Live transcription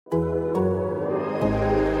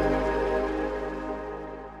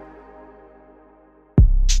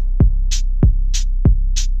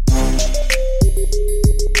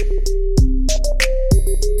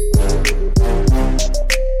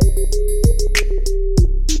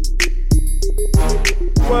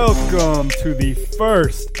Welcome to the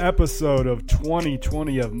first episode of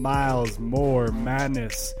 2020 of Miles More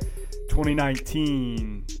Madness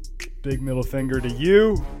 2019. Big middle finger to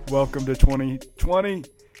you. Welcome to 2020.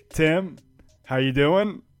 Tim, how you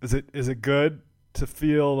doing? Is it good to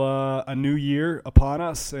feel a new year upon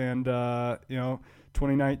us? And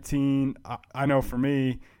 2019. I know for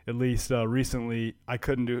me, at least recently, I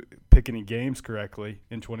couldn't pick any games correctly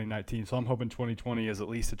in 2019. So I'm hoping 2020 is at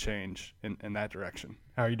least a change in that direction.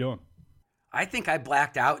 How are you doing? I think I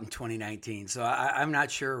blacked out in 2019, so I'm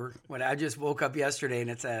not sure. I just woke up yesterday,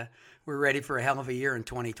 and we're ready for a hell of a year in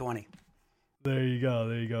 2020. There you go.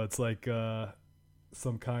 It's like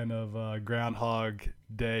some kind of Groundhog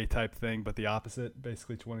Day type thing, but the opposite.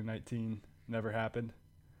 Basically, 2019 never happened.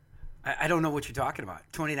 I don't know what you're talking about.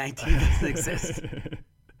 2019 doesn't exist.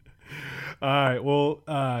 All right. Well,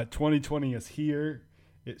 2020 is here.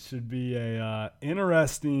 It should be a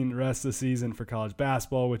interesting rest of the season for college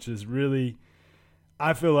basketball, which is really,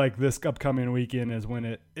 I feel like this upcoming weekend is when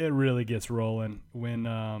it really gets rolling. When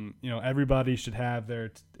everybody should have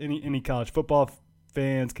any college football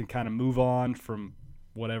fans can kind of move on from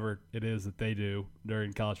whatever it is that they do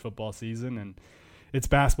during college football season, and it's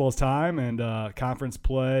basketball's time, and conference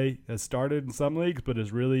play has started in some leagues, but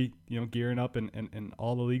is really gearing up in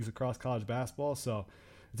all the leagues across college basketball. So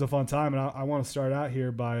it's a fun time, and I want to start out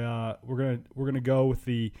here by we're gonna go with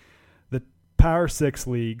the Power Six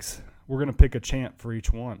leagues. We're gonna pick a champ for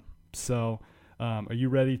each one. So are you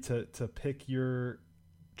ready to pick your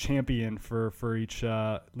champion for each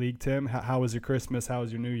league, Tim? How was your Christmas? How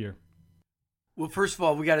was your New Year? Well, first of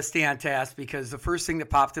all, we got to stay on task because the first thing that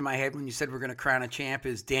popped in my head when you said we're going to crown a champ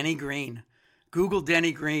is Denny Green. Google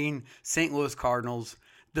Denny Green, St. Louis Cardinals.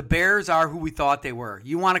 The Bears are who we thought they were.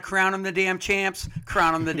 You want to crown them the damn champs?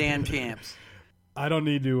 Crown them the damn champs. I don't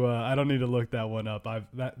need to look that one up.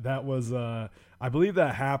 That was I believe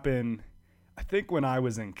that happened. I think when I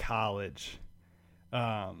was in college.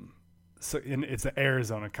 It's the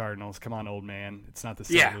Arizona Cardinals. Come on, old man. It's not the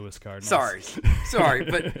St. Louis Cardinals. Sorry,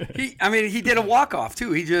 but he did a walk off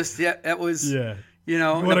too. He just that was You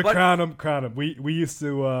want to crown him. We used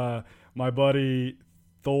to my buddy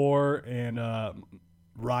Thor and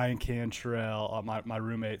Ryan Cantrell, my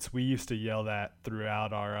roommates. We used to yell that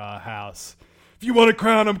throughout our house. If you want to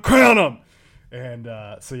crown him. And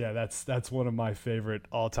that's one of my favorite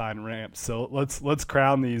all-time ramps. So let's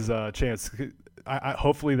crown these champs.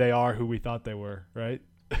 Hopefully they are who we thought they were, right?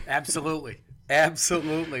 Absolutely.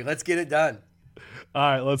 Let's get it done. All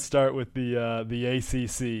right, let's start with the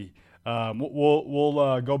ACC.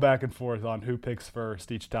 We'll go back and forth on who picks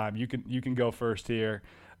first each time. You can go first here.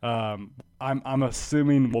 I'm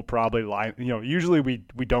assuming we'll probably line. Usually we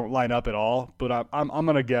don't line up at all, but I'm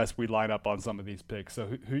gonna guess we line up on some of these picks.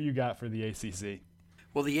 So who you got for the ACC?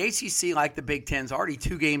 Well, the ACC, like the Big Ten, is already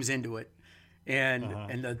 2 games into it.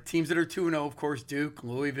 And the teams that are 2-0, of course, Duke,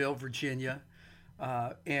 Louisville, Virginia.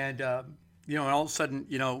 And all of a sudden,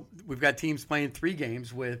 we've got teams playing 3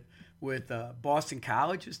 games with Boston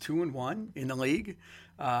College is 2-1 in the league.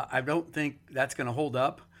 I don't think that's going to hold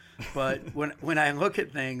up. But when I look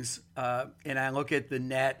at things and I look at the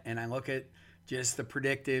net and I look at just the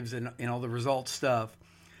predictives and the results stuff,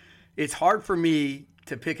 it's hard for me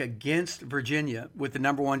to pick against Virginia with the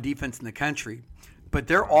number 1 defense in the country. But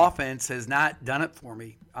their offense has not done it for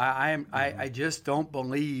me. I just don't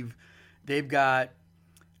believe they've got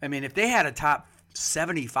 – if they had a top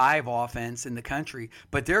 75 offense in the country,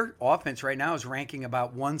 but their offense right now is ranking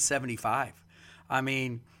about 175.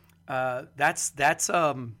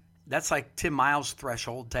 That's like Tim Miles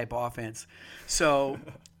threshold type offense. So,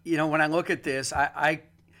 when I look at this,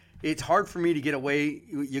 it's hard for me to get away.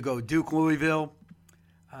 You go Duke, Louisville.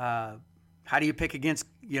 How do you pick against,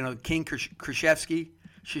 King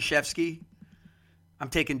Krzyzewski? I'm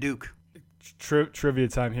taking Duke. Trivia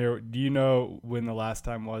time here. Do you know when the last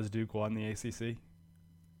time was Duke won the ACC?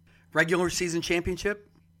 Regular season championship?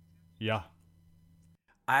 Yeah.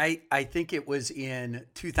 I think it was in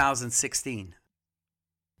 2016.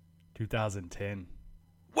 2010.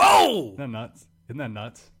 Whoa! Isn't that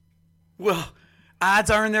nuts? Well, odds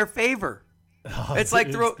are in their favor. It's like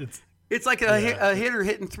a hitter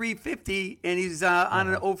hitting 350 and he's on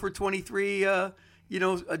an 0 for 23, a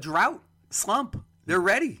drought slump. They're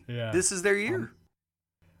ready. Yeah. This is their year.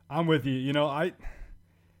 I'm with you.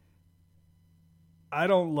 I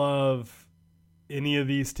don't love any of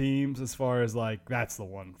these teams as far as that's the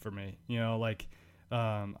one for me.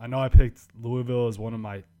 I know I picked Louisville as one of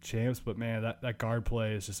my champs, but man, that guard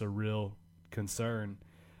play is just a real concern.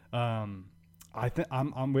 I think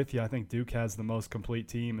I'm with you. I think Duke has the most complete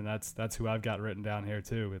team, and that's who I've got written down here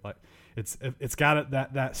too. It's got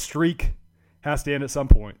that streak has to end at some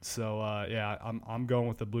point. So yeah, I'm going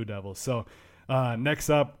with the Blue Devils. So next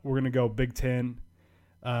up, we're gonna go Big Ten.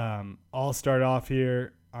 I'll start off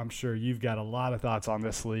here. I'm sure you've got a lot of thoughts on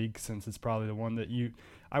this league since it's probably the one that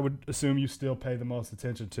I would assume you still pay the most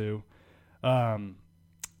attention to.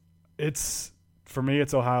 For me,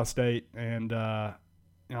 it's Ohio State, and I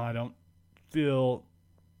don't feel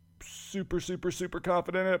super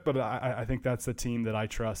confident in it, but I think that's the team that I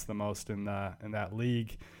trust the most in that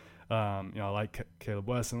league. I like Caleb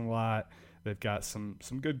Wesson a lot. They've got some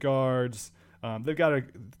good guards. They've got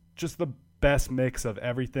just the best mix of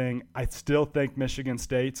everything. I still think Michigan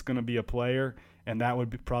State's going to be a player, and that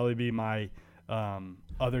would probably be my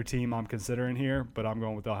other team I'm considering here, but I'm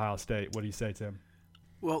going with Ohio State. What do you say, Tim?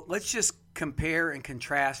 Well, let's just compare and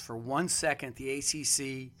contrast for 1 second the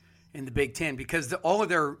ACC and the Big Ten, because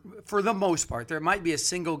for the most part, there might be a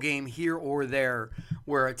single game here or there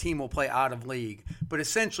where a team will play out of league, but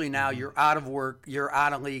essentially now you're out of work, your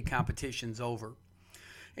out of league competition's over.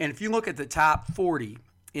 And if you look at the top 40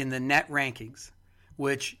 in the net rankings,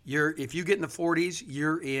 which if you get in the 40s,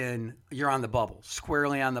 you're on the bubble,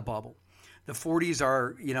 squarely on the bubble. The 40s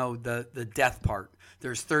are, the death part.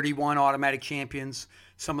 There's 31 automatic champions.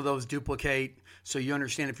 Some of those duplicate. So you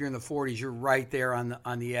understand if you're in the 40s, you're right there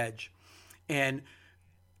on the edge. And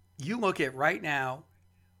you look at right now,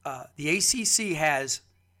 the ACC has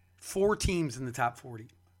 4 teams in the top 40.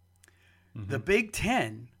 Mm-hmm. The Big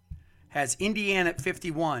Ten has Indiana at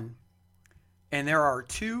 51. And there are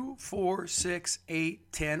 2, 4, 6,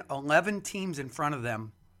 8, 10, 11 teams in front of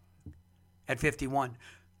them at 51.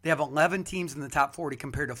 They have 11 teams in the top 40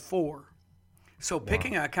 compared to 4. So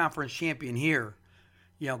picking a conference champion here,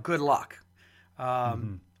 good luck. I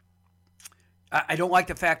don't like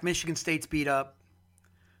the fact Michigan State's beat up.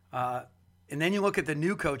 And then you look at the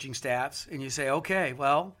new coaching staffs and you say, okay,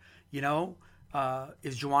 well,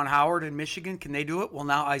 is Juwan Howard in Michigan? Can they do it? Well,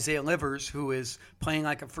 now Isaiah Livers, who is playing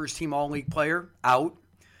like a first-team all-league player, out.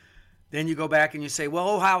 Then you go back and you say, well,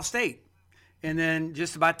 Ohio State. And then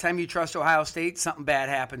just about the time you trust Ohio State, something bad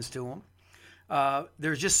happens to them.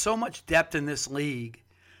 There's just so much depth in this league.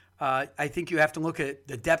 I think you have to look at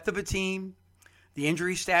the depth of a team, the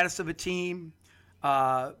injury status of a team,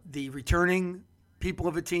 the returning people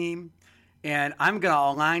of a team. And I'm going to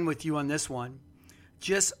align with you on this one.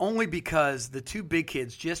 Just only because the 2 big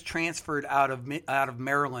kids just transferred out of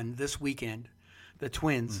Maryland this weekend, the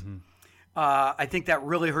twins. Mm-hmm. I think that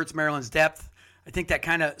really hurts Maryland's depth. I think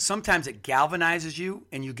that sometimes it galvanizes you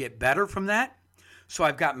and you get better from that. So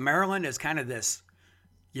I've got Maryland as kind of this,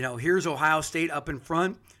 here's Ohio State up in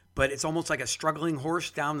front, but it's almost like a struggling horse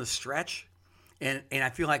down the stretch. And I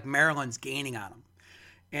feel like Maryland's gaining on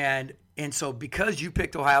them. And so because you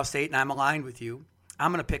picked Ohio State and I'm aligned with you,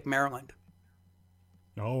 I'm going to pick Maryland.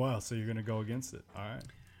 Oh, wow. So you're going to go against it. All right.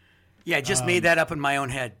 Yeah, I just made that up in my own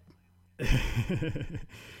head.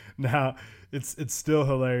 Now, it's still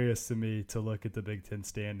hilarious to me to look at the Big Ten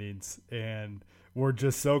standings, and we're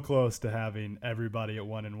just so close to having everybody at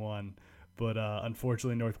 1-1. But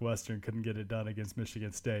unfortunately, Northwestern couldn't get it done against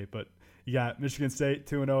Michigan State. But you got Michigan State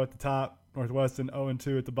 2-0 at the top, Northwestern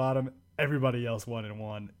 0-2 at the bottom. Everybody else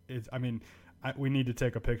 1-1. We need to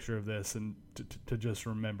take a picture of this and to just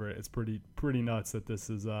remember it. It's pretty nuts that this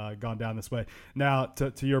has gone down this way. Now,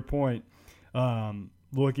 to your point,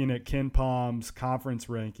 looking at KenPom's conference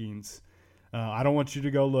rankings, I don't want you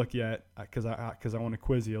to go look yet because I want to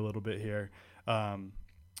quiz you a little bit here.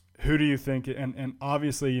 Who do you think? And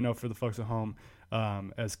obviously, for the folks at home,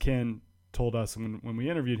 as Ken told us when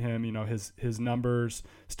we interviewed him, his numbers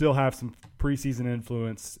still have some preseason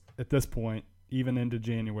influence at this point, even into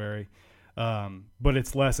January. But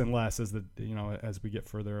it's less and less as as we get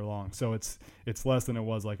further along. So it's less than it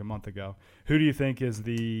was like a month ago. Who do you think is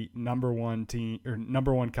the number one team or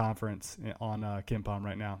number one conference on KenPom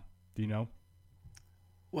right now? Do you know?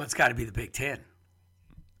 Well, it's got to be the Big Ten.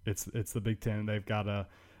 It's the Big Ten. They've got a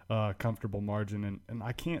comfortable margin, and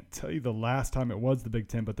I can't tell you the last time it was the Big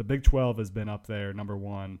Ten, but the Big 12 has been up there number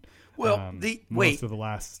one. Well, most of the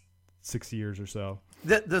last 6 years or so.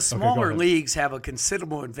 The smaller leagues have a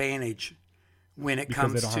considerable advantage when it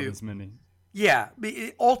comes they don't to have as many. Yeah,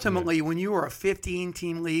 ultimately, when you are a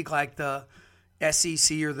 15-team league like the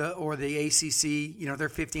SEC or the ACC, they're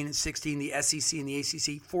 15 and 16. The SEC and the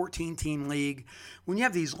ACC, 14-team league. When you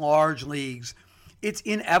have these large leagues, it's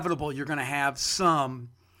inevitable you're going to have some,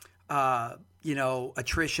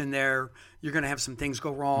 attrition there. You're going to have some things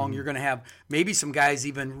go wrong. Mm-hmm. You're going to have maybe some guys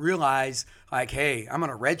even realize, like, hey, I'm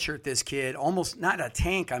going to redshirt this kid. Almost not a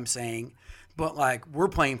tank, I'm saying, but like we're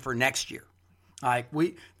playing for next year. Like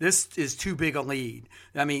this is too big a lead.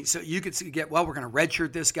 I mean, so you could we're going to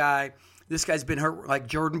redshirt this guy. this guy's been hurt, like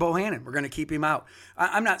Jordan Bohannon. We're going to keep him out.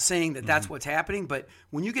 I'm not saying that that's what's happening, but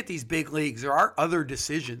when you get these big leagues, there are other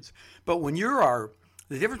decisions. But when the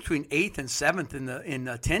difference between 8th and 7th in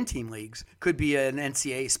the 10-team leagues could be an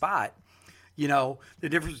NCAA spot. The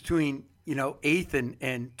difference between 8th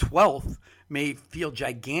and 12th may feel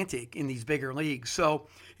gigantic in these bigger leagues. So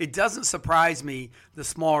it doesn't surprise me, the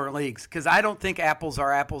smaller leagues, because I don't think apples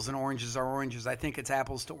are apples and oranges are oranges. I think it's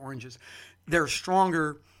apples to oranges. They're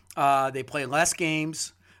stronger. They play less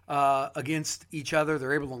games against each other.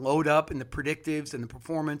 They're able to load up in the predictives and the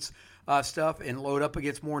performance stuff and load up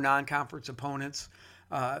against more non-conference opponents.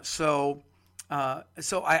 So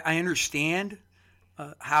I understand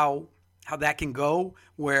how that can go,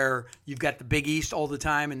 where you've got the Big East all the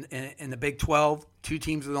time and the Big 12, 2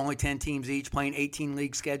 teams with only 10 teams each playing 18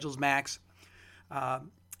 league schedules max.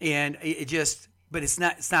 And but it's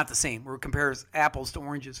not the same. We're comparing apples to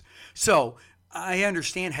oranges. So I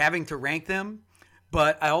understand having to rank them,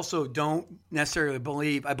 but I also don't necessarily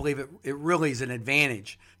believe it really is an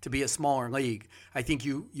advantage to be a smaller league. I think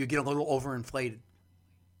you get a little overinflated.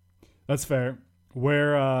 That's fair.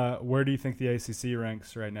 Where do you think the ACC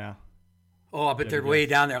ranks right now? Oh, I bet they're way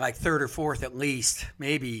down there, like 3rd or 4th at least,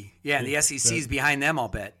 maybe. Yeah, and the SEC's behind them, I'll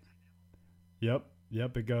bet. Yep.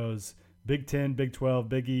 It goes Big 10, Big 12,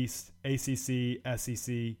 Big East, ACC,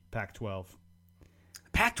 SEC, Pac-12.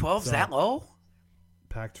 Pac-12's that low?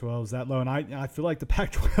 Pac-12 is that low, and I feel like the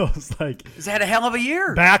Pac-12 is like has had a hell of a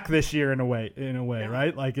year back this year in a way, yeah.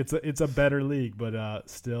 Right? Like it's a better league, but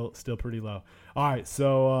still pretty low. All right,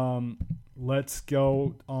 so let's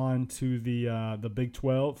go on to the Big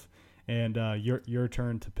 12, and your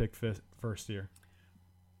turn to pick first here.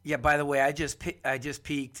 Yeah. By the way, I just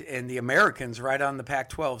peeked, and the Americans right on the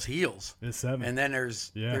Pac-12's heels. It's 7, and then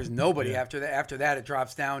there's nobody after that. After that, it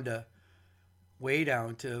drops down to. Way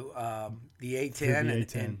down to the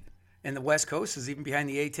A10, and the West Coast is even behind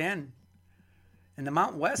the A10, and the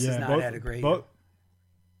Mountain West has not had a great year.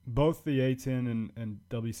 Both the A10 and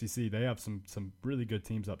WCC, they have some really good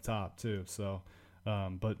teams up top too. So,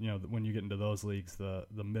 but when you get into those leagues, the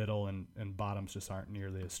middle and bottoms just aren't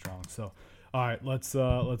nearly as strong. So, all right, let's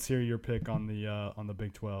hear your pick on the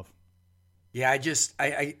Big 12. Yeah, I just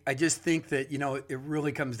think that it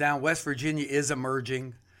really comes down. West Virginia is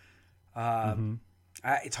emerging.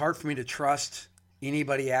 It's hard for me to trust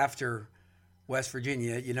anybody after West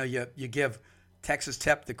Virginia. You give Texas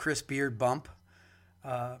Tech the Chris Beard bump,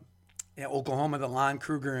 Oklahoma the Lon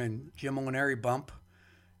Kruger and Jim Molinari bump.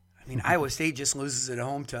 I mean, Iowa State just loses at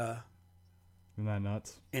home to. Isn't that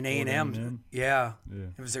nuts? In A&M, yeah,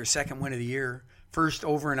 it was their second win of the year, first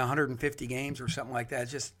over in 150 games or something like that.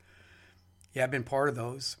 It's just, I've been part of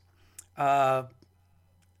those.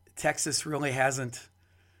 Texas really hasn't.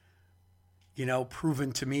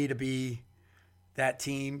 Proven to me to be that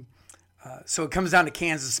team. So it comes down to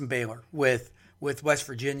Kansas and Baylor with West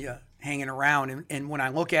Virginia hanging around. And when I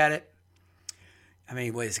look at it, I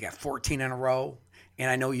mean, he's got 14 in a row,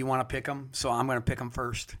 and I know you want to pick them, so I'm going to pick them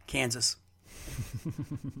first. Kansas.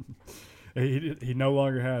 He no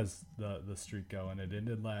longer has the streak going. It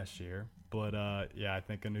ended last year. But, I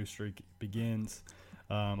think a new streak begins.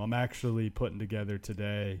 I'm actually putting together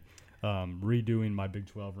today redoing my Big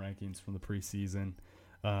 12 rankings from the preseason.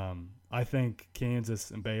 I think Kansas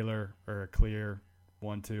and Baylor are a clear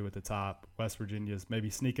 1-2 at the top. West Virginia's maybe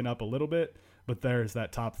sneaking up a little bit, but there's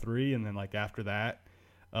that top 3. And then after that,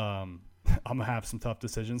 I'm going to have some tough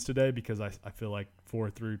decisions today because I feel like 4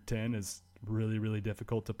 through 10 is really, really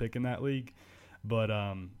difficult to pick in that league. But,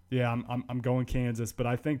 I'm going Kansas, but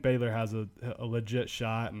I think Baylor has a legit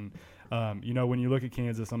shot. And, when you look at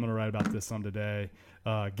Kansas, I'm going to write about this some today,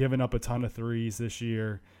 giving up a ton of threes this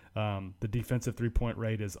year. The defensive three-point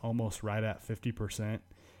rate is almost right at 50%.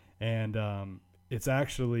 And it's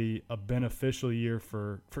actually a beneficial year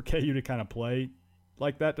for KU to kind of play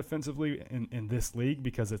like that defensively in this league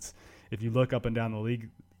because if you look up and down the league,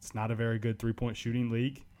 it's not a very good three-point shooting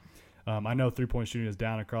league. I know three-point shooting is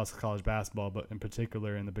down across college basketball, but in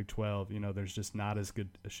particular in the Big 12, there's just not as good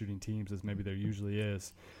shooting teams as maybe there usually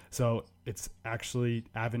is. So it's actually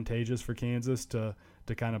advantageous for Kansas to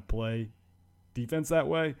kind of play defense that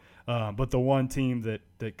way. But the one team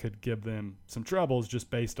that could give them some troubles just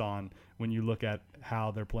based on when you look at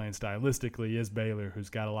how they're playing stylistically is Baylor, who's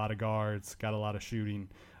got a lot of guards, got a lot of shooting,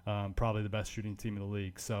 probably the best shooting team in the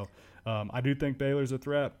league. So I do think Baylor's a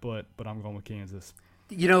threat, but I'm going with Kansas.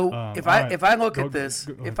 If I look at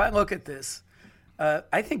this,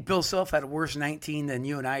 I think Bill Self had a worse 19 than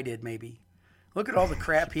you and I did. Maybe look at all the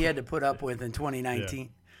crap he had to put up with in 2019. Yeah.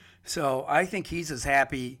 So I think he's as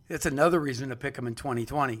happy. That's another reason to pick him in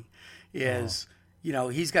 2020. He's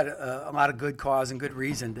got a lot of good cause and good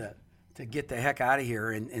reason to get the heck out of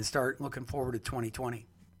here and start looking forward to 2020.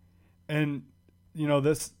 And,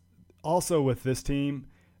 this also with this team,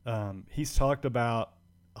 he's talked about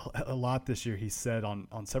a lot this year. He said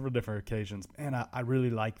on several different occasions, man, I really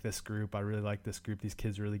like this group. I really like this group. These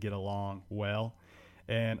kids really get along well.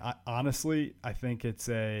 And I think it's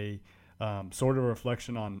a sort of a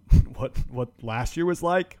reflection on what last year was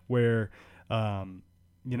like, where,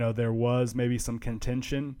 there was maybe some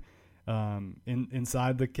contention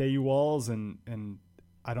inside the KU walls. And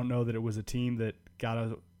I don't know that it was a team that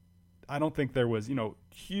I don't think there was,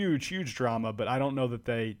 huge drama, but I don't know that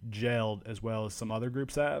they gelled as well as some other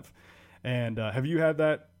groups have. And have you had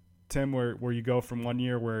that, Tim, where you go from one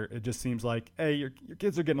year where it just seems like, hey, your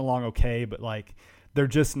kids are getting along okay, but like they're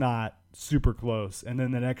just not super close. And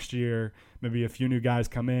then the next year, maybe a few new guys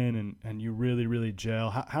come in and you really, really gel.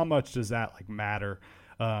 How much does that like matter?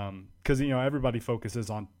 Because, everybody focuses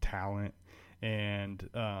on talent and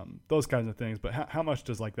those kinds of things. But how much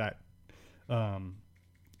does like that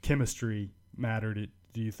chemistry matter, do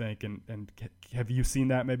you think? And have you seen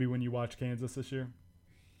that maybe when you watch Kansas this year?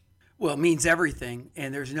 Well, it means everything,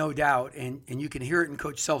 and there's no doubt. And you can hear it in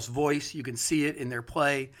Coach Self's voice. You can see it in their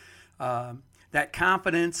play. That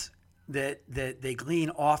confidence that they glean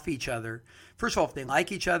off each other. First of all, if they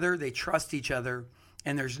like each other, they trust each other.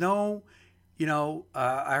 And there's no,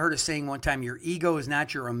 I heard a saying one time, your ego is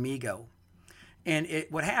not your amigo. And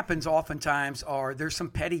what happens oftentimes there's some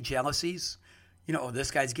petty jealousies.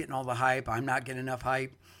 This guy's getting all the hype. I'm not getting enough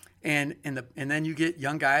hype. And then you get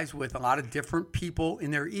young guys with a lot of different people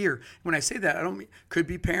in their ear. When I say that, I don't mean, could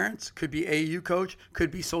be parents, could be AAU coach,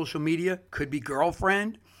 could be social media, could be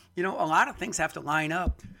girlfriend. A lot of things have to line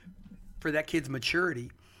up for that kid's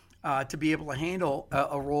maturity to be able to handle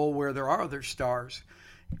a role where there are other stars.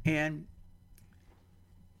 And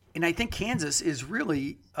I think Kansas is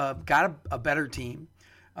really got a better team.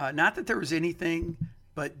 Not that there was anything,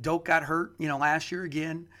 but Doak got hurt, last year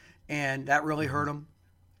again, and that really hurt him.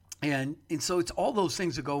 And so it's all those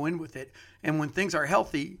things that go in with it. And when things are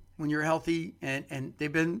healthy, when you're healthy, and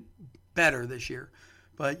they've been better this year,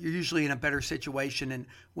 but you're usually in a better situation. And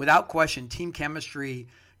without question, team chemistry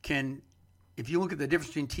if you look at the difference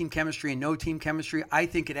between team chemistry and no team chemistry, I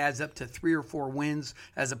think it adds up to 3 or 4 wins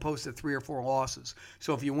as opposed to 3 or 4 losses.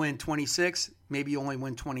 So if you win 26, maybe you only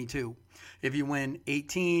win 22. If you win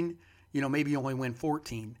 18, maybe you only win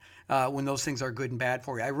 14 when those things are good and bad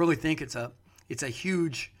for you. I really think it's a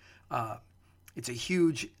huge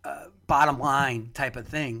bottom line type of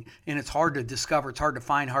thing, and it's hard to discover. It's hard to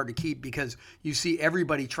find, hard to keep, because you see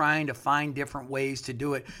everybody trying to find different ways to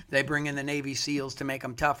do it. They bring in the Navy SEALs to make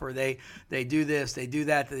them tougher. They do this, they do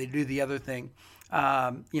that, they do the other thing.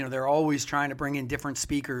 They're always trying to bring in different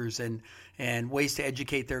speakers and ways to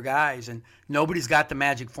educate their guys, and nobody's got the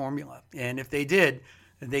magic formula. And if they did,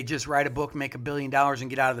 they just write a book, make $1 billion, and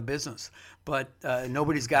get out of the business. But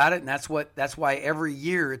nobody's got it, and that's why every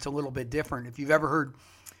year it's a little bit different. If you've ever heard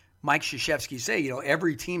Mike Krzyzewski say,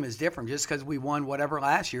 every team is different. Just because we won whatever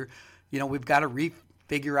last year, we've got to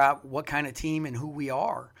figure out what kind of team and who we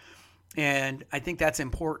are. And I think that's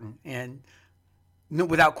important. And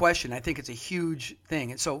without question, I think it's a huge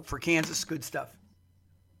thing. And so for Kansas, good stuff.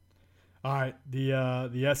 All right,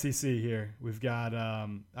 the SEC here. We've got,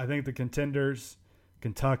 I think, the contenders: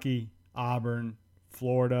 Kentucky, Auburn,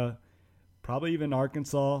 Florida, probably even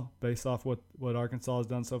Arkansas, based off what Arkansas has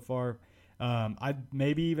done so far. I'd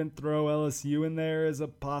maybe even throw LSU in there as a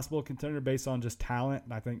possible contender based on just talent.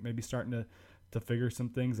 And I think maybe starting to figure some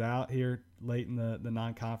things out here late in the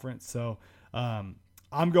non-conference. So I'm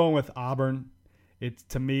going with Auburn.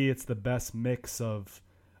 To me, it's the best mix of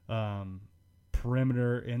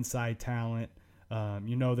perimeter, inside talent.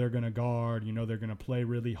 They're going to guard. They're going to play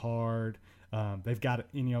really hard. They've got,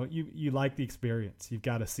 you like the experience. You've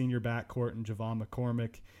got a senior backcourt in Javon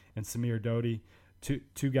McCormick and Samir Doty,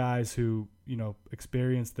 two guys who,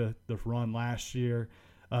 experienced the run last year.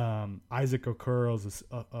 Isaac Okoro is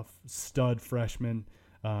a stud freshman.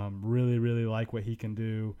 Really, really like what he can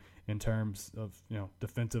do in terms of,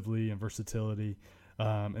 defensively and versatility.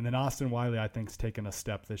 And then Austin Wiley, I think, is taking a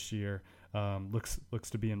step this year. Looks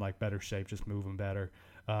to be in like better shape, just moving better.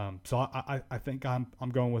 So I think I'm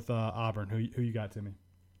going with Auburn. Who you got, Timmy?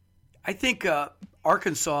 I think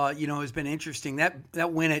Arkansas, has been interesting.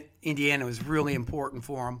 That win at Indiana was really important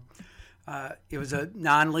for them. It was a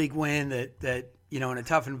non-league win that in a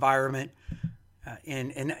tough environment.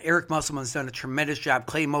 And Eric Musselman's done a tremendous job.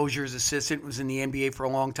 Clay Mosier's assistant was in the NBA for a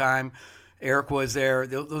long time. Eric was there.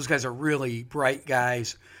 Those guys are really bright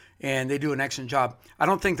guys, and they do an excellent job. I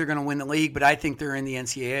don't think they're going to win the league, but I think they're in the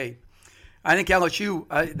NCAA. I think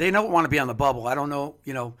LSU, they don't want to be on the bubble. I don't know,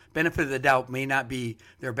 benefit of the doubt may not be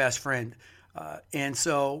their best friend. And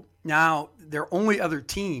so now their only other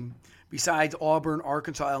team besides Auburn,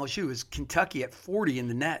 Arkansas, LSU is Kentucky at 40 in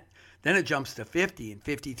the net. Then it jumps to 50 and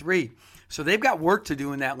 53. So they've got work to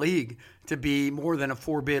do in that league to be more than a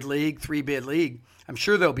 4-bid league, 3-bid league. I'm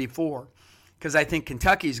sure there'll be 4 because I think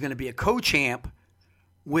Kentucky is going to be a co-champ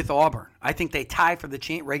with Auburn. I think they tie for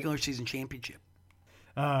the regular season championship.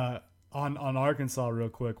 On Arkansas, real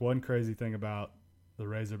quick, one crazy thing about the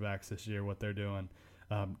Razorbacks this year, what they're doing.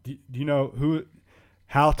 Do you know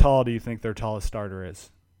how tall do you think their tallest starter is?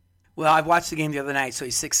 Well, I've watched the game the other night, so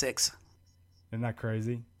he's 6'6". Isn't that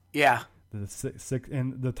crazy? Yeah. The six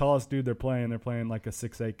and the tallest dude they're playing like a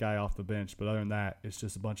 6'8" guy off the bench. But other than that, it's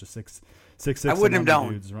just a bunch of 6'6" I wouldn't have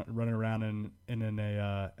known dudes running around in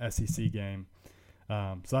a SEC game.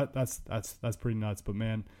 So that's pretty nuts. But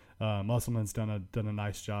man, Musselman's done a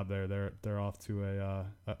nice job there. They're off to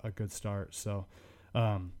a good start. So,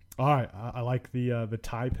 all right, I like the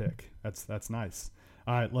tie pick. That's nice.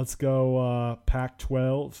 All right, let's go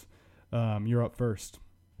Pac-12. You're up first.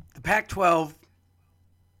 The Pac-12.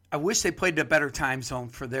 I wish they played in a better time zone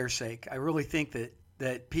for their sake. I really think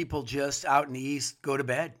that people just out in the East go to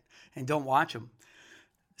bed and don't watch them.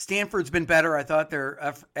 Stanford's been better. I thought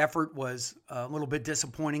their effort was a little bit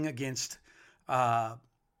disappointing against KU.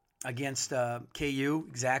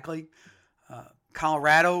 Exactly.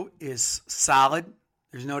 Colorado is solid.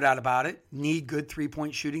 There's no doubt about it. Need good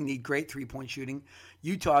three-point shooting. Need great three-point shooting.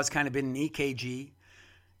 Utah's kind of been an EKG.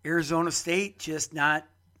 Arizona State just not.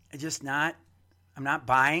 I'm not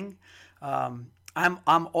buying. So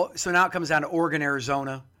now it comes down to Oregon,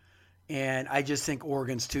 Arizona, and I just think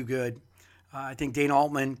Oregon's too good. I think Dana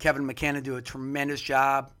Altman, Kevin McKenna do a tremendous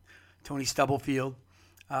job. Tony Stubblefield.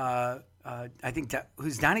 I think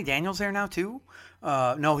who's Donnie Daniels there now too?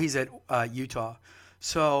 No, he's at Utah.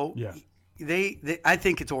 So yeah. I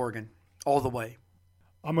think it's Oregon all the way.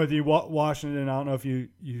 I'm with you. Washington. I don't know if you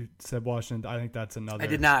said Washington. I think that's another. I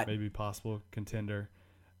did not. Maybe possible contender.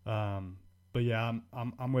 But yeah,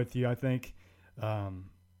 I'm with you. I think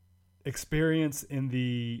experience in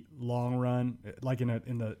the long run, like in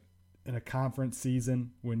a conference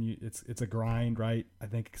season when it's a grind, right? I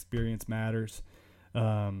think experience matters.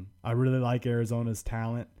 I really like Arizona's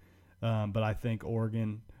talent, but I think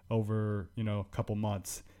Oregon over a couple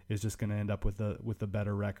months is just going to end up with a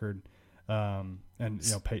better record. And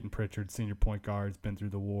Peyton Pritchard, senior point guard, has been through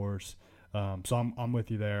the wars. So I'm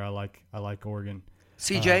with you there. I like Oregon.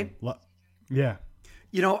 CJ. Yeah.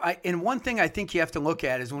 And one thing I think you have to look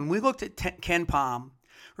at is when we looked at Ken Pom,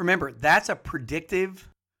 remember that's a predictive.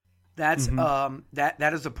 That's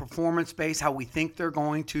that is a performance base, how we think they're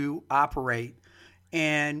going to operate,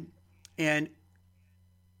 and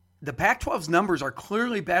the Pac-12's numbers are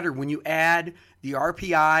clearly better when you add the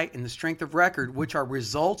RPI and the strength of record, which are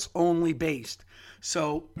results only based.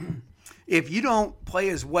 So if you don't play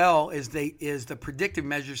as well as the predictive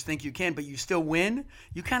measures think you can, but you still win,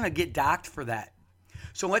 you kind of get docked for that.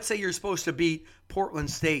 So let's say you're supposed to beat Portland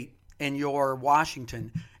State and you're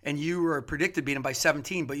Washington, and you were predicted to beat them by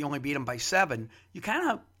 17, but you only beat them by 7. You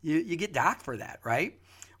kind of you get docked for that, right?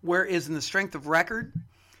 Whereas in the strength of record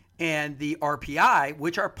and the RPI,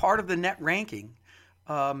 which are part of the net ranking,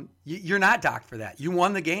 you're not docked for that. You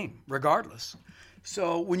won the game regardless.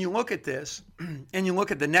 So when you look at this and you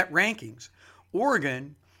look at the net rankings,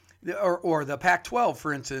 Oregon or the Pac-12,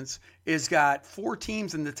 for instance, is got 4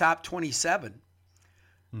 teams in the top 27.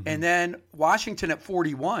 Mm-hmm. And then Washington at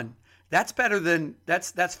 41. That's better than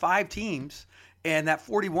that's 5 teams, and that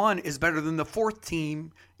 41 is better than the 4th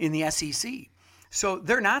team in the SEC. So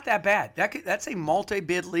they're not that bad. That's a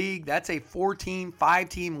multi-bid league. That's a 4-team,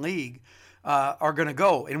 5-team league are going to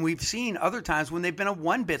go. And we've seen other times when they've been a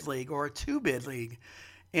 1-bid league or a 2-bid league,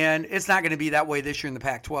 and it's not going to be that way this year in the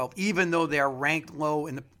Pac-12. Even though they are ranked low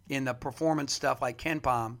in the performance stuff like Ken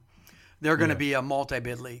Pom, they're going to be a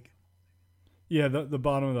multi-bid league. Yeah, the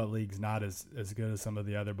bottom of that league's not as good as some of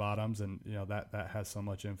the other bottoms, and that has so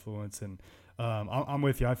much influence. And I'm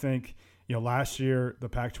with you. I think last year the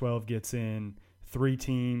Pac-12 gets in 3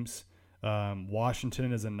 teams.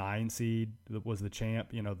 Washington is a 9 seed. That was the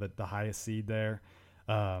champ. The highest seed there.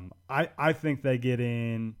 I think they get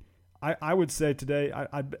in. I would say today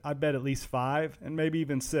I bet at least 5 and maybe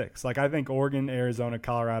even 6. Like I think Oregon, Arizona,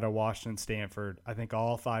 Colorado, Washington, Stanford. I think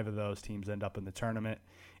all 5 of those teams end up in the tournament.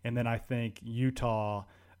 And then I think Utah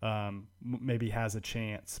maybe has a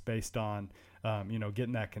chance based on,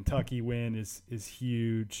 getting that Kentucky win is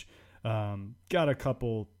huge. Got a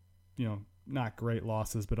couple, not great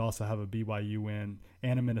losses, but also have a BYU win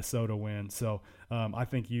and a Minnesota win. So I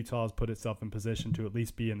think Utah has put itself in position to at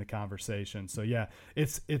least be in the conversation. So yeah,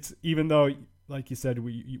 it's even though, like you said,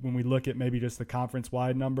 when we look at maybe just the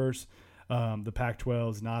conference-wide numbers, the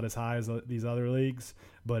Pac-12 is not as high as these other leagues,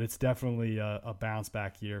 but it's definitely a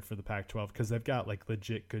bounce-back year for the Pac-12 because they've got like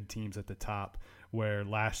legit good teams at the top, where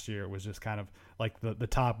last year it was just kind of like the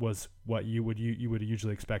top was what you would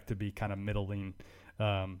usually expect to be kind of middling,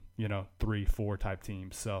 3-4 type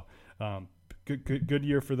teams. So good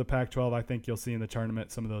year for the Pac-12. I think you'll see in the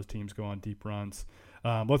tournament some of those teams go on deep runs.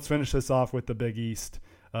 Let's finish this off with the Big East.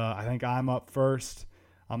 I think I'm up first.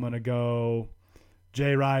 I'm going to go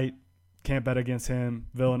Jay Wright. Can't bet against him.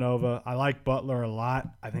 Villanova. I like Butler a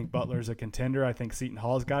lot. I think Butler's a contender. I think Seton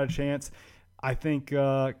Hall's got a chance. I think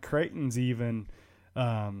Creighton's even,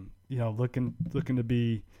 looking to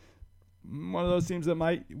be one of those teams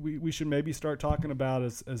that we should maybe start talking about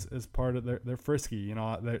as part of their frisky.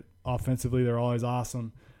 Offensively they're always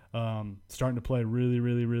awesome. Starting to play really,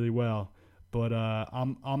 really, really well. But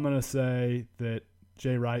I'm gonna say that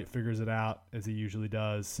Jay Wright figures it out as he usually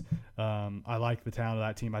does. I like the talent of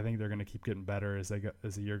that team. I think they're going to keep getting better as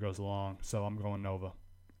the year goes along. So I'm going Nova.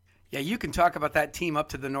 Yeah, you can talk about that team up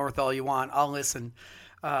to the north all you want. I'll listen.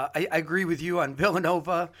 I agree with you on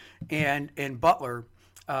Villanova and Butler.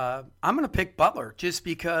 I'm going to pick Butler just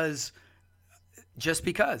because.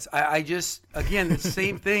 I just again the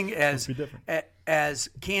same thing as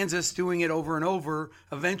Kansas doing it over and over.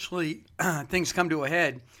 Eventually, things come to a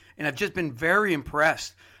head. And I've just been very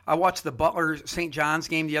impressed. I watched the Butler St. John's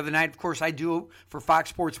game the other night. Of course, I do for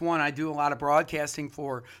Fox Sports 1. I do a lot of broadcasting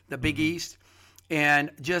for the Big East.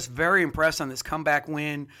 And just very impressed on this comeback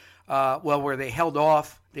win, where they held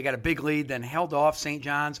off. They got a big lead, then held off St.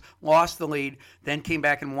 John's, lost the lead, then came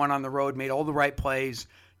back and won on the road, made all the right plays.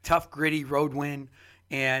 Tough, gritty road win.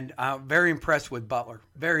 And I'm very impressed with Butler.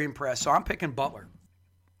 Very impressed. So I'm picking Butler.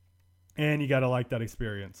 And you got to like that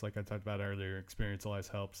experience. Like I talked about earlier, experience always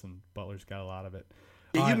helps, and Butler's got a lot of it.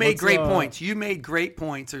 Yeah, you made great points. You made great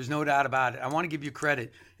points. There's no doubt about it. I want to give you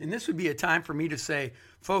credit. And this would be a time for me to say,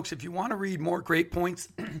 folks, if you want to read more great points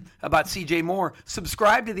about C.J. Moore,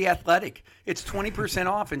 subscribe to The Athletic. It's 20%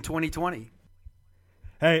 off in 2020.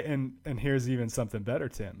 Hey, and here's even something better,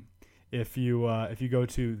 Tim. If you go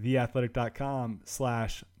to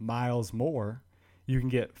theathletic.com/Miles Moore, you can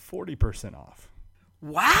get 40% off.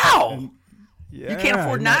 Wow. And, yeah, you can't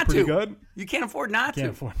afford not to. Good? You can't afford not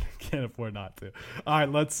to. Can't afford not to. All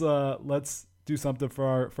right, let's do something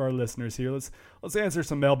for our listeners here. Let's answer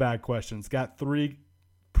some mailbag questions. Got 3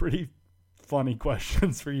 pretty funny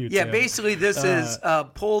questions for you. Yeah, Tim. Basically this is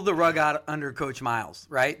pull the rug out under Coach Miles,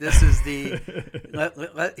 right? This is the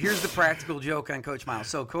here's the practical joke on Coach Miles.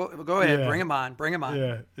 So go ahead, yeah. Bring him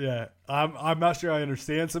on. Yeah. I'm not sure I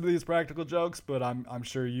understand some of these practical jokes, but I'm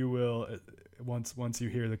sure you will once you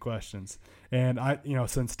hear the questions. And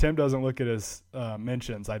since Tim doesn't look at his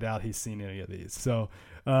mentions, I doubt he's seen any of these. So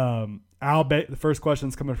the first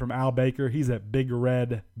question's coming from Al Baker. He's at Big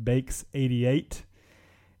Red Bakes 88.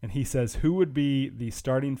 And he says, who would be the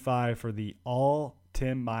starting 5 for the all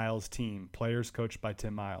Tim Miles team? Players coached by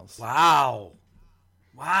Tim Miles. Wow.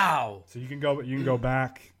 So you can go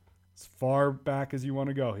back as far back as you want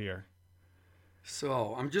to go here.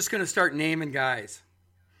 So I'm just going to start naming guys.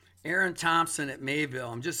 Aaron Thompson at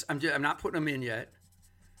Mayville. I'm not putting him in yet.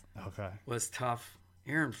 Okay. Was tough.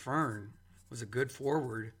 Aaron Fern was a good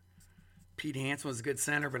forward. Pete Hansen was a good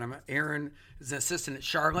center, but Aaron is an assistant at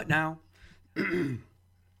Charlotte now.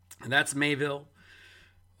 And that's Mayville.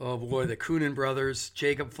 Oh boy, the Coonan brothers,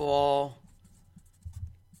 Jacob Fall,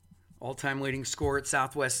 all-time leading scorer at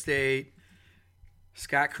Southwest State.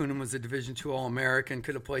 Scott Coonan was a Division II All-American,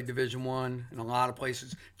 could have played Division I in a lot of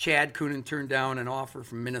places. Chad Coonan turned down an offer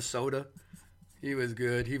from Minnesota. He was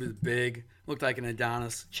good. He was big. Looked like an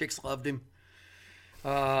Adonis. Chicks loved him.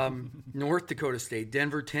 North Dakota State.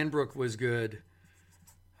 Denver Tenbrook was good.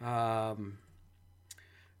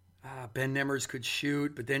 Ben Nemmers could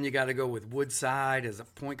shoot, but then you got to go with Woodside as a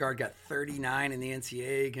point guard. Got 39 in the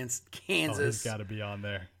NCAA against Kansas. Oh, he's got to be on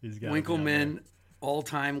there. Winkleman,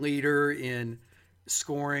 all-time leader in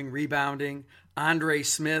scoring, rebounding. Andre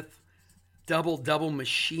Smith, double-double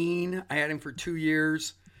machine. I had him for 2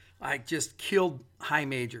 years. Just killed high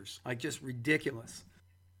majors. Just ridiculous.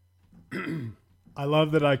 I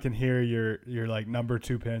love that I can hear your like number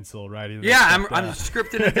 2 pencil, right? Yeah, I'm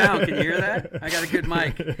scripting it down. Can you hear that? I got a good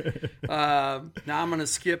mic. Now I'm going to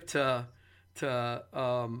skip to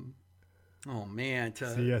CSU.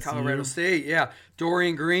 Colorado State. Yeah,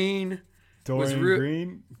 Dorian Green. Pierce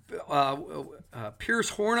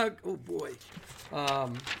Hornick. Oh boy,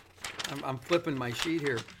 I'm flipping my sheet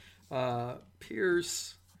here.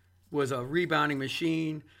 Pierce was a rebounding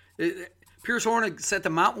machine. Pierce Hornig set the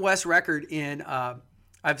Mountain West record in.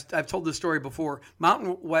 I've told this story before.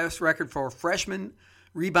 Mountain West record for freshman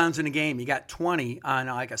rebounds in a game. He got 20 on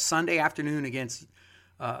like a Sunday afternoon against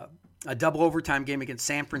a double overtime game against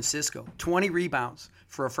San Francisco. 20 rebounds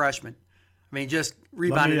for a freshman. I mean, just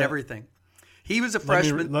rebounded everything. He was a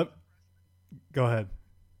freshman. Go ahead.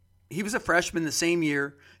 He was a freshman the same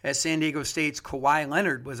year as San Diego State's Kawhi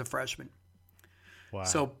Leonard was a freshman. Wow.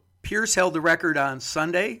 So Pierce held the record on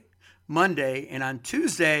Sunday, Monday, and on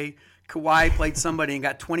Tuesday, Kawhi played somebody and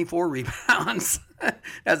got 24 rebounds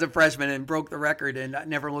as a freshman and broke the record and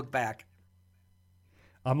never looked back.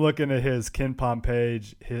 I'm looking at his KenPom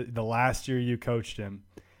page. The last year you coached him,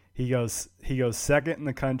 he goes second in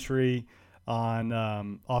the country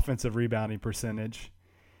on offensive rebounding percentage,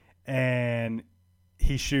 and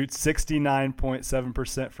he shoots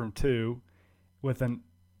 69.7% from two with an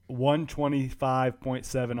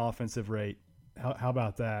 125.7 offensive rate. How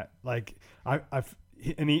about that? Like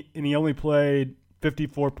he only played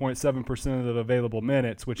 54.7% of the available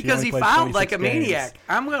minutes, which because he fouled like a maniac.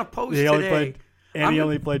 I'm going to post today. He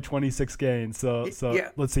only played 26 games. So yeah.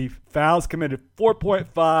 Let's see. Fouls committed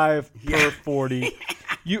 4.5 per 40.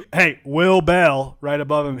 Will Bell right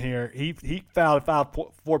above him here. He fouled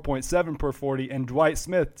 4.7 per 40, and Dwight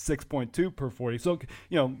Smith 6.2 per 40. So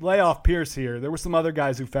lay off Pierce here. There were some other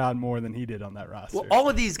guys who fouled more than he did on that roster. Well, all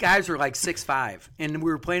of these guys are like 6'5", and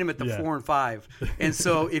we were playing them at the 4 and 5. And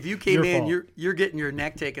so if you came in, you're getting your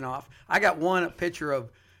neck taken off. I got a picture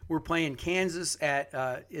of we're playing Kansas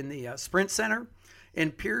at in the Sprint Center,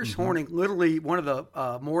 and Pierce Hornig, literally one of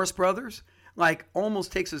the Morris brothers, like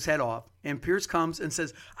almost takes his head off. And Pierce comes and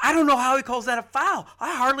says, "I don't know how he calls that a foul.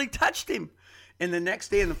 I hardly touched him." And the next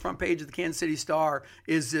day in the front page of the Kansas City Star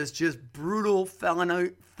is this just brutal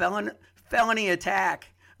felony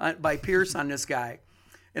attack by Pierce on this guy.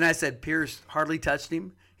 And I said, "Pierce hardly touched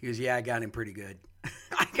him?" He goes, "Yeah, I got him pretty good."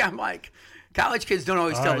 I'm like, college kids don't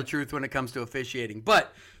always tell the truth when it comes to officiating.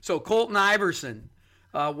 But so Colton Iverson,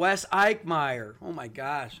 Wes Eichmeyer. Oh my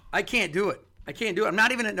gosh, I can't do it. I'm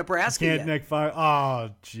not even at Nebraska yet. Can't make 5.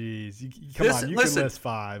 Oh, jeez. Come on, you can list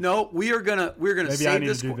 5. No, we're gonna Maybe save I need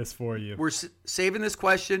this. To do this for you. We're saving this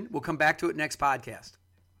question. We'll come back to it next podcast.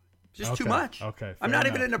 Just too much. Okay. I'm not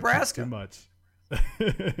even at Nebraska. Too much.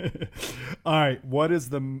 All right. What is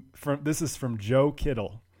this is from Joe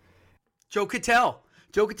Kittle. Joe Kittle.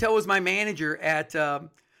 Joe Kittle was my manager at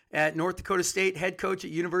North Dakota State, head coach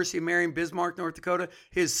at University of Marion, Bismarck, North Dakota.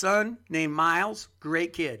 His son named Miles,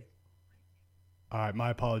 great kid. All right, my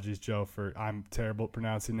apologies, Joe, I'm terrible at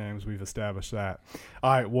pronouncing names. We've established that.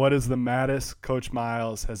 All right, what is the maddest Coach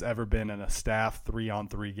Miles has ever been in a staff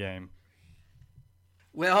 3-on-3 game?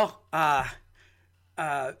 Well,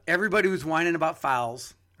 everybody was whining about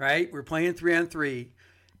fouls, right? We're playing 3-on-3,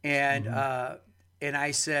 and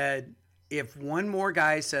I said, if one more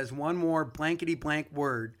guy says one more blankety blank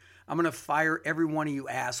word, I'm going to fire every one of you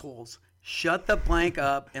assholes. Shut the blank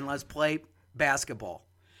up and let's play basketball.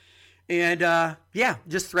 And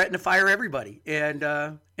just threatened to fire everybody. And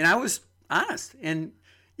I was honest, and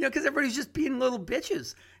because everybody's just being little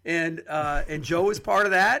bitches. And Joe was part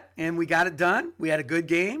of that, and we got it done. We had a good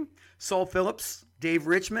game. Saul Phillips, Dave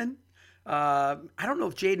Richmond. I don't know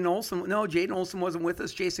if Jaden Olson. No, Jaden Olson wasn't with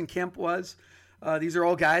us. Jason Kemp was. These are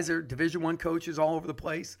all guys that are Division I coaches all over the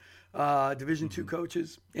place. Division II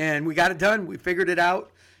coaches, and we got it done. We figured it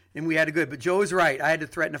out, and we had it good. But Joe was right. I had to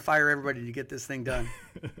threaten to fire everybody to get this thing done.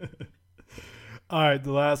 All right,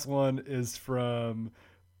 the last one is from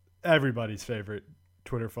everybody's favorite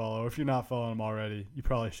Twitter follow. If you're not following him already, you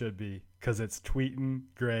probably should be, because it's tweeting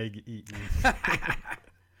Greg Eaton.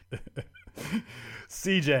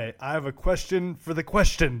 CJ, I have a question for the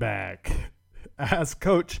question bag. Ask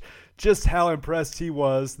Coach just how impressed he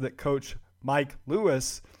was that Coach Mike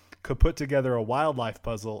Lewis could put together a wildlife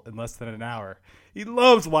puzzle in less than an hour. He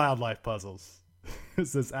loves wildlife puzzles.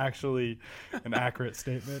 Is this actually an accurate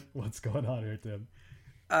statement? What's going on here, Tim?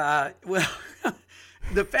 Well,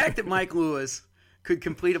 the fact that Mike Lewis could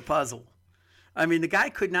complete a puzzle. I mean, the guy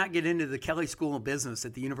could not get into the Kelley School of Business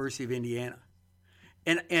at the University of Indiana.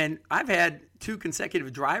 And I've had 2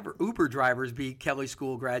 consecutive Uber drivers be Kelley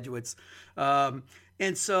School graduates.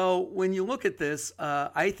 And so when you look at this,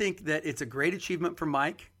 I think that it's a great achievement for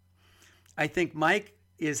Mike. I think Mike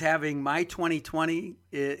is having my 2020.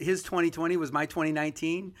 His 2020 was my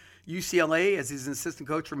 2019. UCLA, as his assistant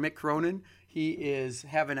coach for Mick Cronin, he is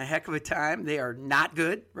having a heck of a time. They are not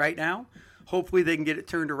good right now. Hopefully they can get it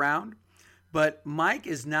turned around. But Mike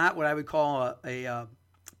is not what I would call a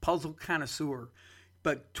puzzle connoisseur.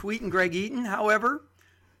 But tweeting Greg Eaton, however,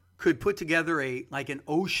 could put together an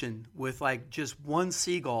ocean with like just one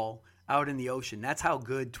seagull out in the ocean. That's how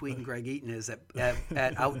good Tweet and Greg Eaton is at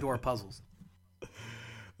outdoor puzzles.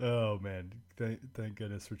 Oh man, thank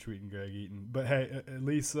goodness for Tweet and Greg Eaton. But hey, at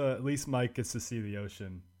least Mike gets to see the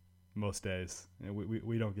ocean most days, and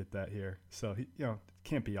we don't get that here. So he,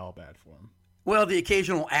 can't be all bad for him. Well, the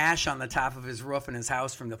occasional ash on the top of his roof in his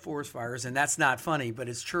house from the forest fires, and that's not funny, but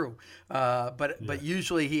it's true. But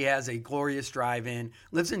usually he has a glorious drive-in.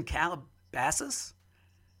 Lives in Calabasas.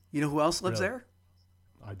 You know who else lives there?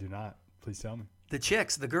 I do not. Please tell me. The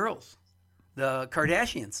chicks, the girls, the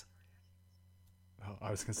Kardashians. Oh,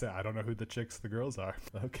 I was gonna say I don't know who the chicks, the girls are.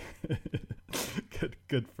 Okay,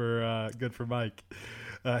 good for Mike.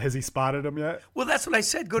 Has he spotted them yet? Well, that's what I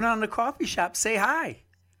said. Go down to the coffee shop, say hi.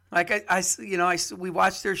 Like we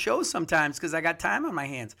watch their shows sometimes because I got time on my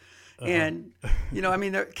hands, and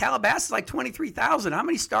Calabasas is like 23,000. How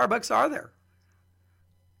many Starbucks are there?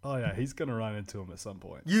 Oh yeah, he's gonna run into them at some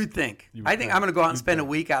point. You'd think. I think I'm gonna go out and spend a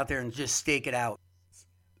week out there and just stake it out.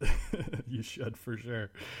 You should for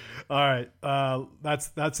sure. All right,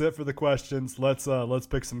 that's it for the questions. Let's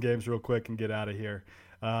pick some games real quick and get out of here.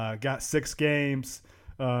 Got 6 games.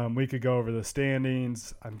 We could go over the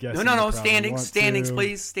standings. I'm guessing. No. Standings,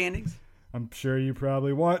 please. Standings. I'm sure you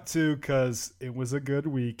probably want to because it was a good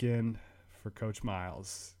weekend for Coach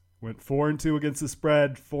Miles. Went 4-2 against the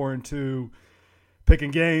spread, 4-2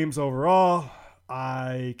 picking games overall.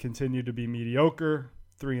 I continue to be mediocre,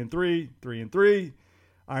 3-3, 3-3.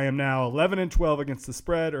 I am now 11-12 against the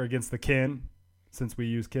spread or against the Kin, since we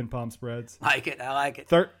use Kin Palm spreads. I like it.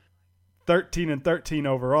 13-13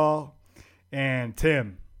 overall. And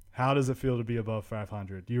Tim, how does it feel to be above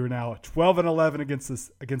 500? You are now 12-11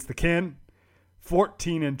 against the Kin,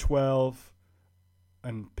 14-12,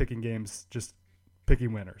 and picking games, just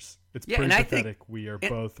picking winners. It's pretty pathetic. We are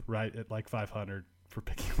both right at like 500 for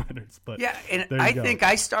picking winners. But yeah, and I think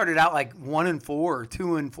I started out like 1-4 or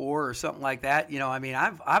 2-4 or something like that.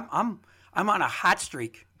 I'm on a hot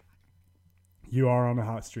streak. You are on a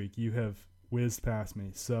hot streak. You have whizzed past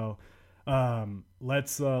me. So.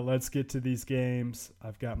 Let's get to these games.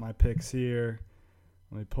 I've got my picks here.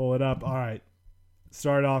 Let me pull it up. All right.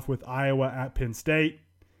 Start off with Iowa at Penn State.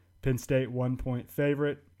 Penn State 1-point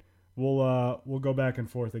favorite. We'll go back and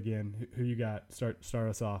forth again. Who you got? Start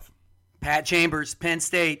us off. Pat Chambers, Penn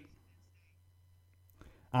State.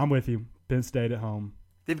 I'm with you. Penn State at home.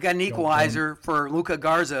 They've got an equalizer for Luka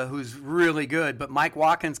Garza, who's really good, but Mike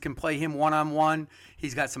Watkins can play him one-on-one.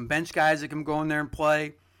 He's got some bench guys that can go in there and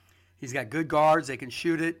play. He's got good guards. They can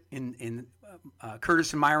shoot it in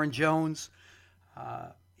Curtis and Myron Jones.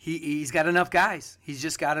 He's got enough guys. He's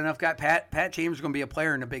just got enough guys. Pat Chambers is going to be a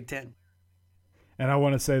player in the Big Ten. And I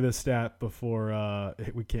want to say this stat before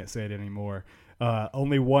we can't say it anymore.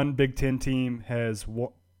 Only one Big Ten team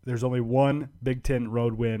there's only one Big Ten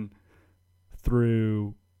road win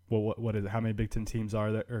through, what is it? How many Big Ten teams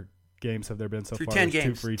are there, or games have there been so far? There's 10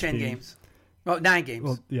 games. 2 for each 10 team. games. Well, 9 games.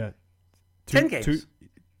 Well, yeah. 10 games.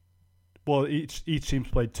 Well, each team's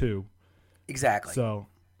played 2. Exactly. So,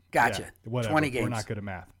 gotcha. Yeah, whatever. 20 games. We're not good at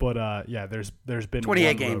math, but there's been 28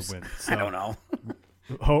 one games. road win. So I don't know.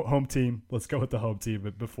 home team. Let's go with the home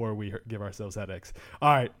team before we give ourselves headaches.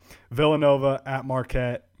 All right, Villanova at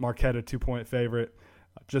Marquette. Marquette a 2-point favorite.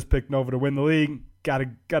 Just picked Nova to win the league. Got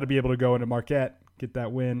to be able to go into Marquette, get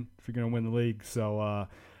that win if you're going to win the league. So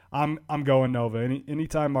I'm going Nova.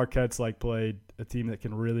 Anytime Marquette's played a team that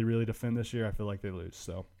can really really defend this year, I feel like they lose.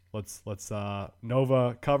 So. Let's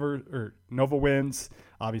Nova cover, or Nova wins,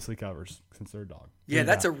 obviously covers since they're a dog. Yeah,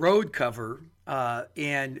 that's a road cover.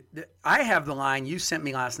 And I have the line you sent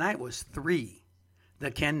me last night was 3,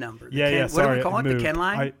 the Ken number. Sorry, what do we call it? The Ken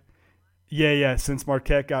line? Yeah. Since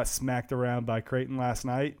Marquette got smacked around by Creighton last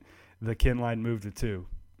night, the Ken line moved to 2.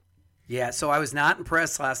 Yeah, so I was not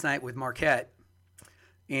impressed last night with Marquette,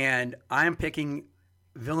 and I'm picking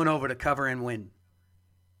Villanova to cover and win.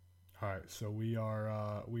 All right, so we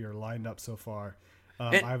are lined up so far.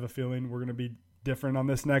 I have a feeling we're going to be different on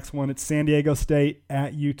this next one. It's San Diego State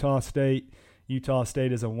at Utah State. Utah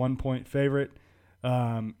State is a 1-point favorite.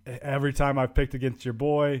 Every time I've picked against your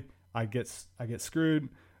boy, I get screwed.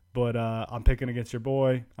 But I'm picking against your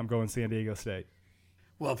boy. I'm going San Diego State.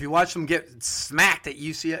 Well, if you watch them get smacked at at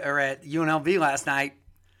UNLV last night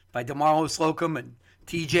by DeMarlo Slocum and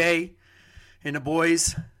TJ and the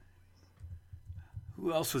boys.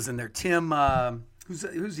 Who else was in there? Tim, who's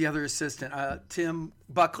the other assistant? Tim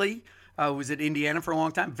Buckley, was at Indiana for a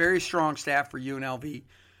long time. Very strong staff for UNLV.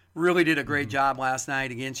 Really did a great job last night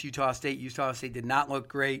against Utah State. Utah State did not look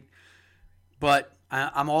great. But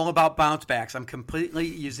I'm all about bounce backs. I'm completely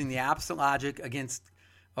using the opposite logic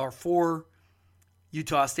for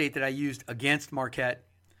Utah State that I used against Marquette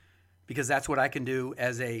because that's what I can do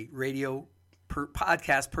as a radio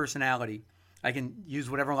podcast personality. I can use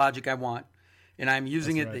whatever logic I want. And I'm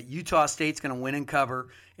using That's it right. that Utah State's going to win and cover.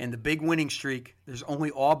 And the big winning streak, there's only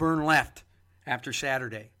Auburn left after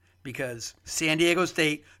Saturday because San Diego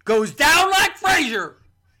State goes down like Frazier.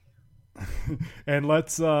 And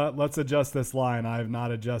let's adjust this line. I have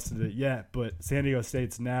not adjusted it yet, but San Diego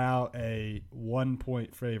State's now a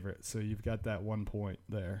 1-point favorite. So you've got that 1 point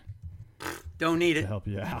there Don't need to it. help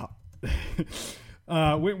you out.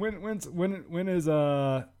 When is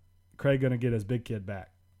Craig gonna get his big kid back?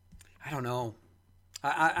 I don't know.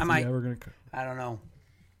 I might. Never gonna. I don't know.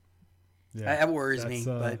 Yeah, That worries me.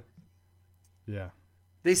 But yeah,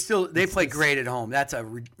 they play great at home. That's a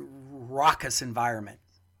raucous environment.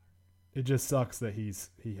 it just sucks that he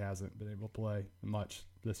hasn't been able to play much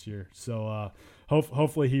this year. So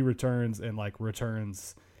hopefully he returns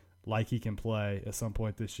like he can play at some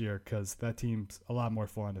point this year, because that team's a lot more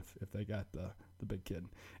fun if they got the big kid.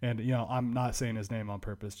 And I'm not saying his name on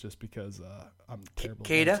purpose just because I'm terrible.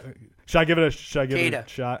 Keita? Should I give it a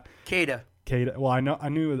shot? Keita. Keita. Well, I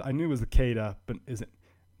knew it was the Keita, but is it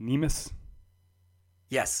Nemus?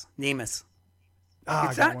 Yes, Nemus.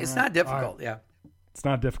 It's not difficult. Right. Yeah. It's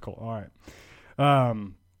not difficult. All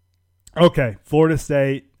right. Okay. Florida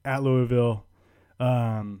State at Louisville.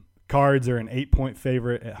 Cards are an 8-point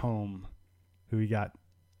favorite at home. Who you got?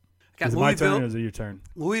 Is it my turn or is it your turn?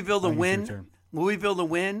 Louisville to win. Louisville to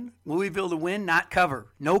win. Louisville to win, not cover.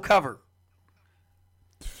 No cover.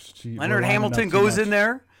 Leonard Hamilton goes in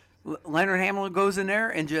there. Leonard Hamilton goes in there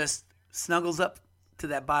and just snuggles up to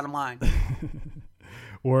that bottom line.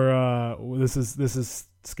 This is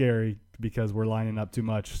scary because we're lining up too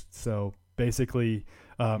much. So basically,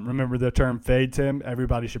 remember the term fade, Tim?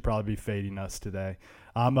 Everybody should probably be fading us today.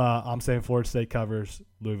 I'm saying Florida State covers,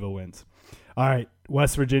 Louisville wins. All right,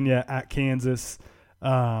 West Virginia at Kansas.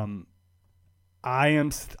 I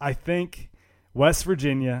think West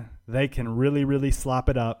Virginia, they can really, really slop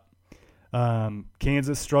it up.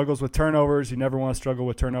 Kansas struggles with turnovers. You never want to struggle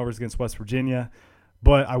with turnovers against West Virginia.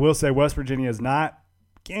 But I will say West Virginia is not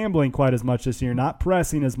gambling quite as much this year, not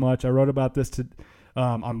pressing as much. I wrote about this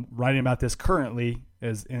I'm writing about this currently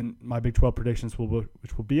as in my Big 12 predictions,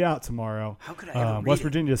 which will be out tomorrow. How could I ever read West it?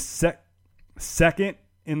 Virginia's second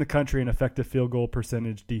in the country in effective field goal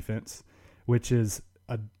percentage defense, which is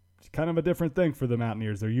kind of a different thing for the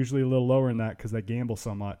Mountaineers. They're usually a little lower in that because they gamble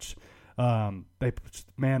so much. They're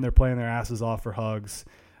playing their asses off for hugs.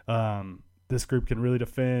 This group can really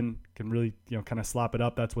defend, can really kind of slop it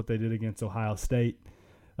up. That's what they did against Ohio State.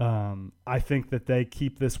 I think that they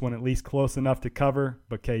keep this one at least close enough to cover,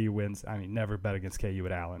 but KU wins. I mean, never bet against KU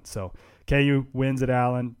at Allen. So KU wins at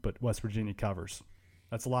Allen, but West Virginia covers.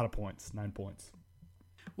 That's a lot of points, 9 points.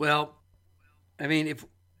 Well, I mean,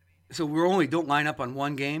 we only don't line up on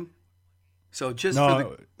one game. So just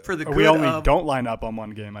for the good we only don't line up on one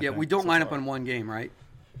game. I think, we don't so line far. up on one game, right?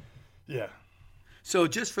 Yeah. So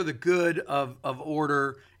just for the good of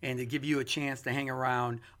order and to give you a chance to hang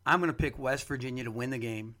around, I'm going to pick West Virginia to win the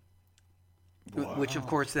game, which of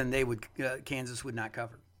course then Kansas would not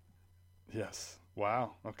cover. Yes.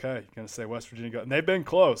 Wow. Okay. Going to say West Virginia. And they've been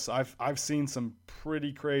close. I've seen some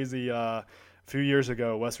pretty crazy. A few years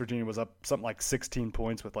ago, West Virginia was up something like 16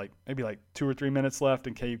 points with maybe 2 or 3 minutes left,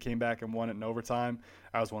 and KU came back and won it in overtime.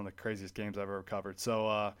 That was one of the craziest games I've ever covered.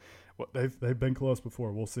 So they've been close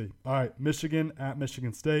before. We'll see. All right, Michigan at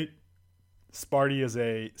Michigan State. Sparty is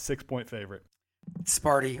a 6-point favorite.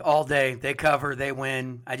 Sparty all day. They cover. They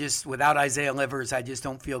win. Without Isaiah Livers, I just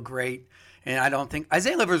don't feel great, and I don't think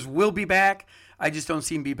Isaiah Livers will be back. I just don't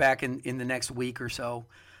see him be back in the next week or so.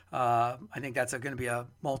 I think that's going to be a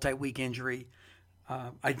multi-week injury.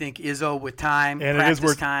 I think Izzo with time, and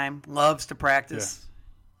practice time, loves to practice.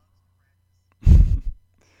 Yeah.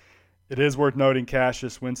 It is worth noting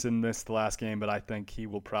Cassius Winston missed the last game, but I think he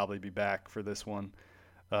will probably be back for this one.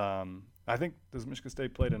 I think, does Michigan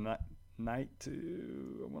State play tonight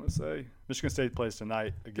too? I want to say Michigan State plays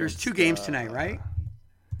tonight. There's 2 games tonight, right?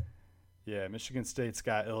 Yeah, Michigan State's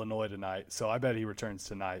got Illinois tonight, so I bet he returns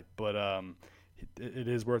tonight. But it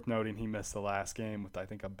is worth noting he missed the last game with, I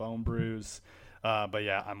think, a bone bruise. But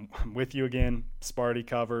yeah, I'm with you again. Sparty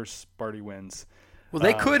covers, Sparty wins. Well,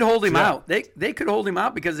 they could hold him out. They could hold him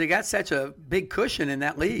out because they got such a big cushion in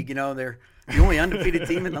that league. They're the only undefeated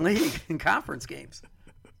team in the league in conference games.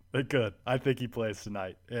 They could. I think he plays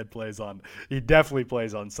tonight. He definitely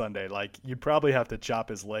plays on Sunday. You'd probably have to chop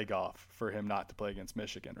his leg off for him not to play against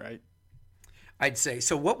Michigan, right? I'd say.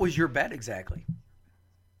 So what was your bet exactly?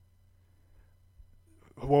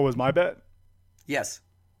 What was my bet? Yes.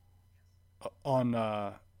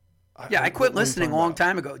 I I quit listening a long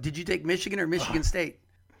time ago. Did you take Michigan or Michigan State?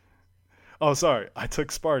 Oh, sorry. I took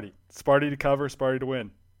Sparty. Sparty to cover, Sparty to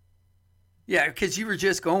win. Yeah, because you were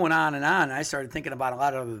just going on and on. I started thinking about a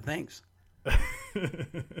lot of other things.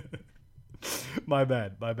 My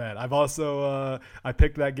bad. I've also I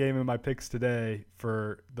picked that game in my picks today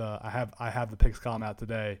for I have the picks column out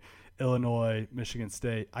today. Illinois, Michigan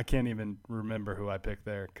State. I can't even remember who I picked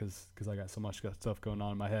there because I got so much stuff going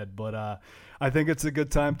on in my head. But I think it's a good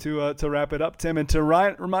time to wrap it up, Tim, and to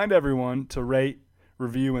remind everyone to rate,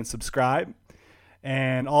 review, and subscribe.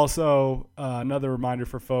 And also another reminder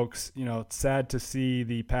for folks, it's sad to see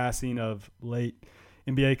the passing of late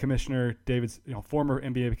NBA Commissioner former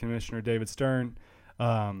NBA Commissioner David Stern.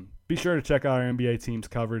 Be sure to check out our NBA team's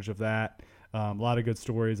coverage of that. A lot of good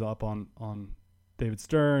stories up on David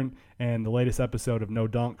Stern and the latest episode of No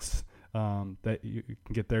Dunks that you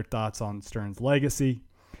can get their thoughts on Stern's legacy.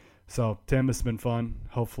 So, Tim, it's been fun.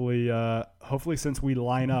 Hopefully since we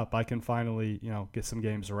line up, I can finally, get some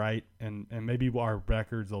games right, and maybe our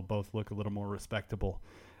records will both look a little more respectable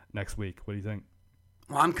next week. What do you think?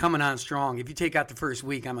 Well, I'm coming on strong. If you take out the first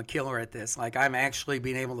week, I'm a killer at this. Like, I'm actually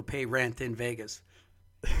being able to pay rent in Vegas.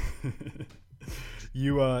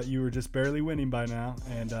 You were just barely winning by now,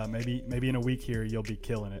 and maybe in a week here you'll be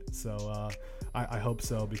killing it. So I hope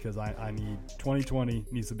so, because I need 2020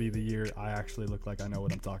 needs to be the year I actually look like I know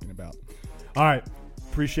what I'm talking about. All right,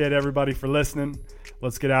 appreciate everybody for listening.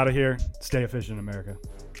 Let's get out of here. Stay efficient, America.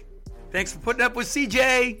 Thanks for putting up with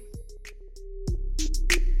CJ.